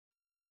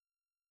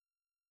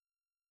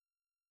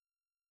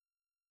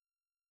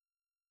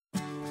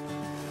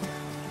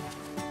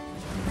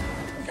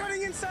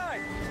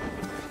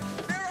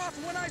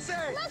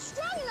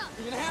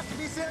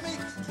Sammy!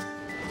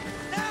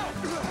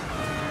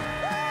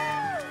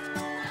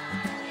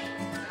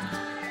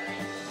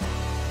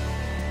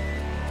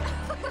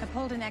 I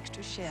pulled an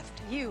extra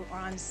shift. You are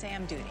on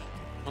Sam duty.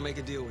 I'll make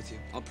a deal with you.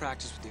 I'll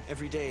practice with you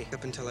every day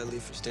up until I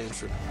leave for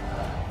Stanford.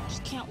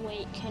 Just can't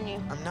wait, can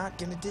you? I'm not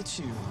gonna ditch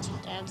you. That's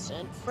what Dad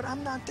said. But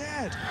I'm not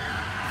Dad.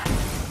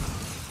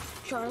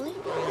 Charlie?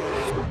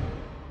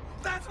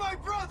 That's my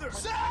brother!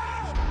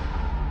 Sam!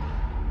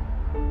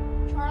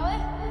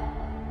 Charlie?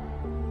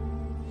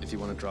 If you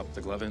want to drop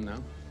the glove in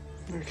now.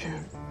 I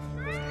can't.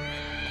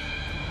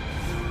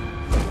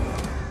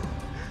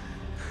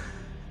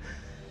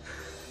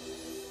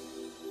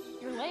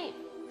 You're late.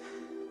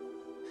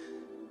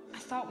 I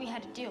thought we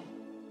had a deal.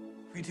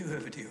 We do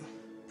have a deal.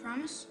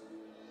 Promise?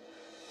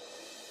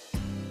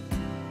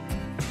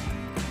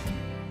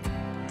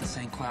 The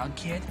St. Cloud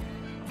kid?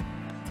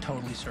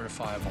 Totally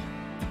certifiable.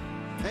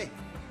 Hey,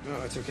 No,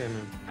 it's okay,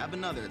 man. have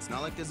another. It's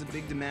not like there's a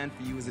big demand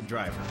for you as a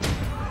driver.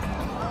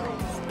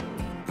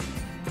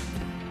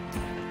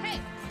 Hey,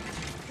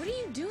 what are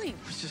you doing?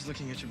 I was just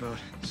looking at your boat.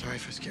 Sorry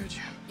if I scared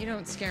you. You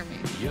don't scare me.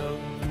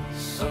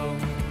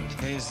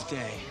 Today is the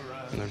day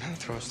I learned how to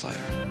throw a slider.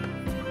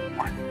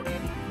 1,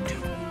 2,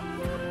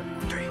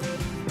 3.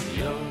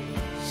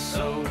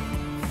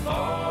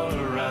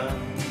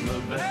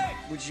 Hey!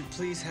 Would you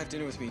please have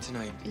dinner with me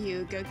tonight?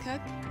 You a good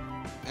cook?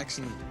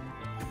 Excellent.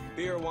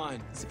 Beer or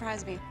wine?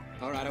 Surprise me.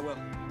 All right, I will.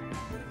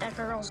 That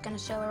girl's gonna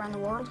sail around the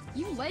world.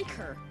 You like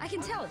her. I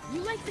can tell. You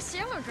like the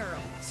sailor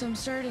girl. So I'm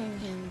starting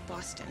in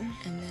Boston,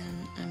 and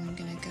then I'm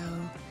gonna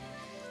go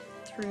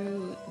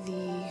through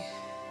the...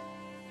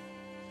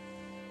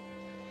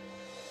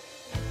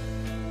 I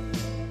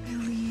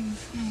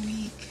leave in a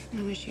week.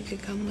 I wish you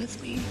could come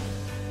with me.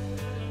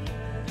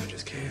 I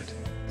just can't.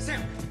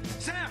 Sam!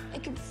 Sam! I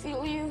can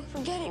feel you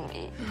forgetting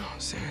me. Oh,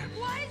 Sam.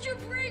 Why did you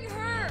bring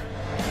her?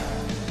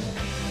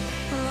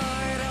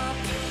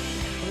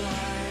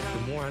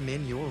 The more I'm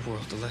in your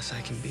world, the less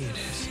I can be in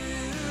his.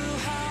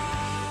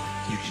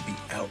 You should be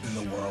out in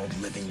the world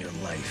living your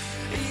life.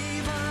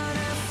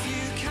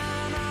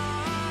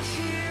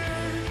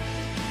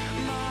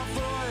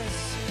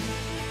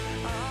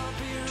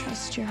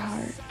 Trust your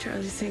heart,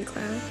 Charlie St.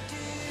 Cloud.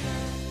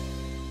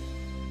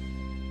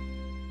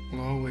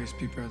 We'll always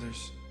be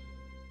brothers.